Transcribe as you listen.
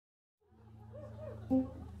Vi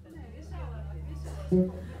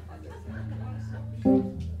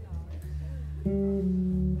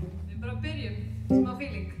bara byrjum, smá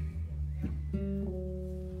feeling.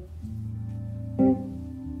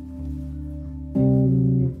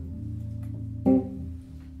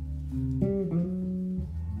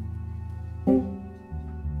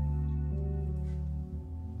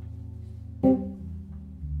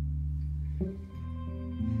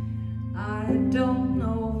 I don't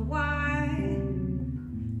know why,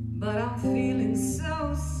 but I'm feeling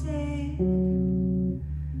so sad.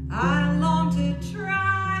 I long to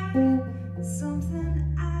try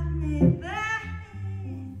something I've never had.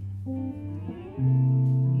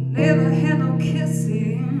 Never had no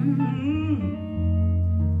kissing,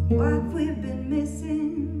 what we've been missing.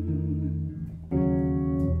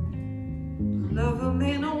 Lover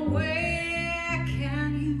man, oh where can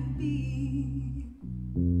you be?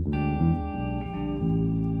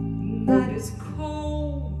 Night is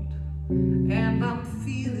cold and I'm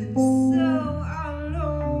feeling so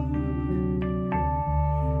alone,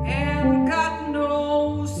 and got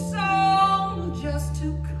no soul just to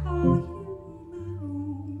call you my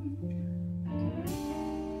own.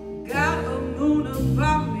 Got a moon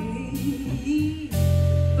above me,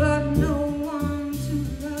 but no one to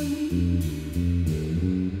love me.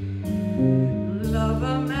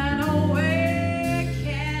 Lover man, oh where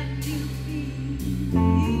can you be?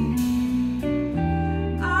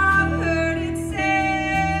 I've heard it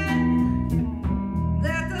said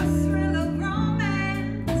that the thrill of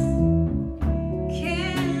romance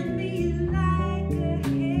can be like a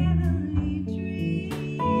heavenly dream.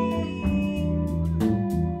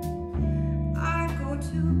 I go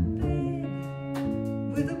to bed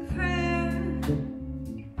with a prayer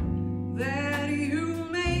that you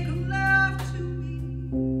make love to me.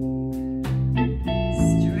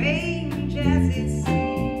 Strange as it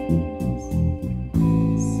seems,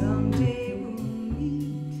 someday we'll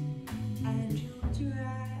meet and you'll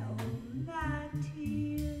dry all my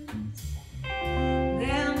tears.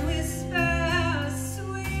 Then whisper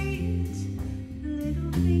sweet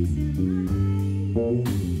little things in my ear.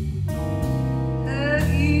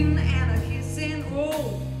 Hugging and a kissing, oh,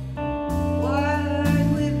 what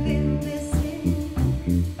we've been missing.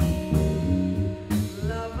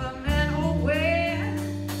 Lover man, oh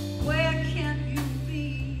where can you be?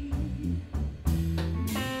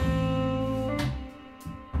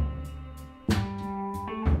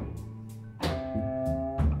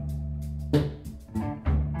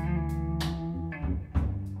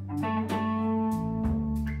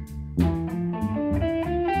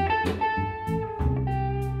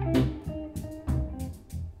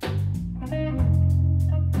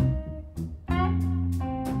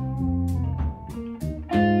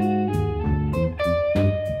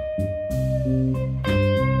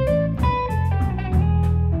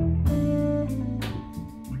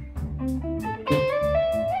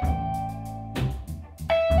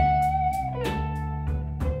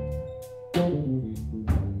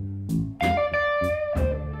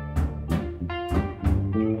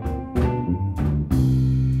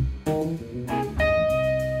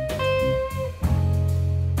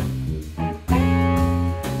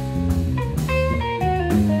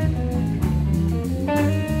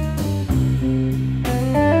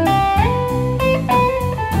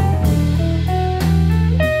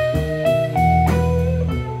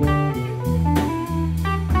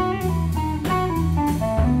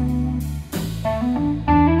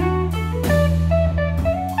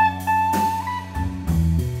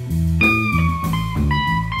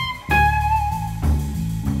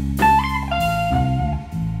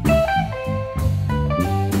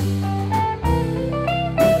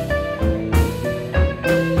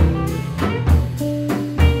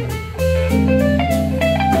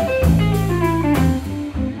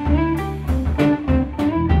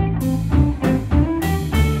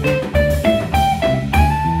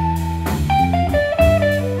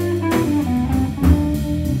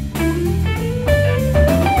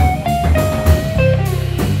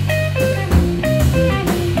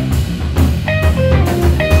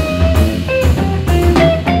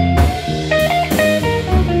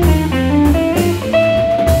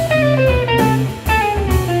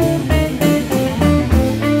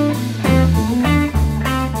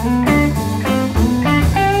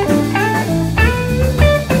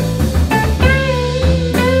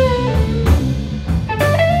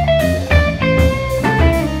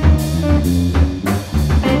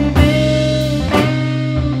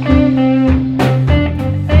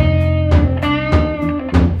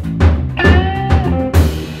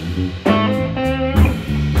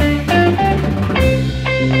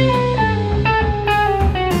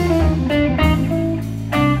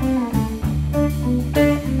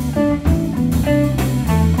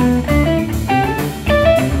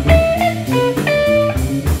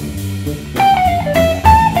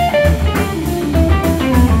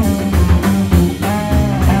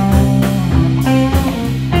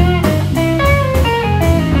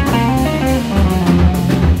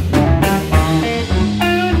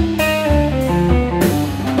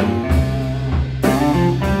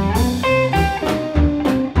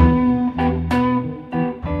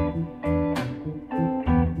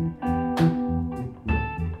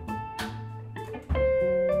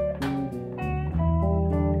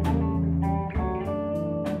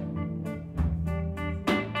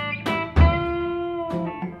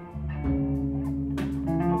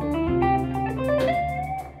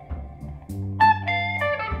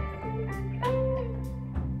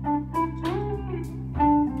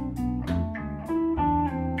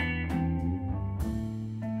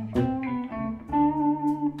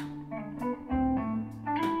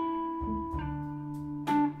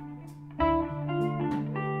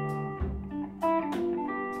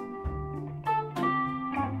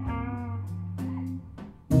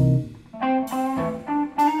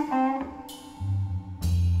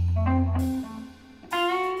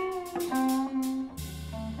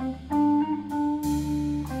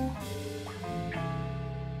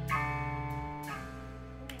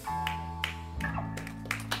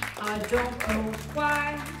 I don't know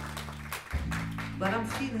why, but I'm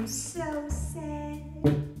feeling so sad.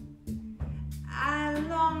 I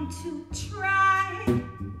long to try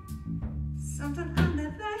something I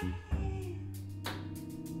never had.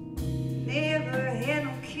 Never had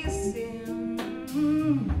no kissing.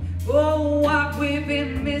 Oh, what we've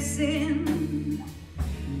been missing.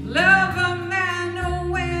 Lover man,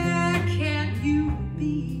 oh, where can you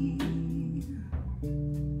be?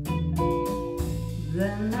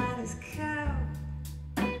 The night is kind.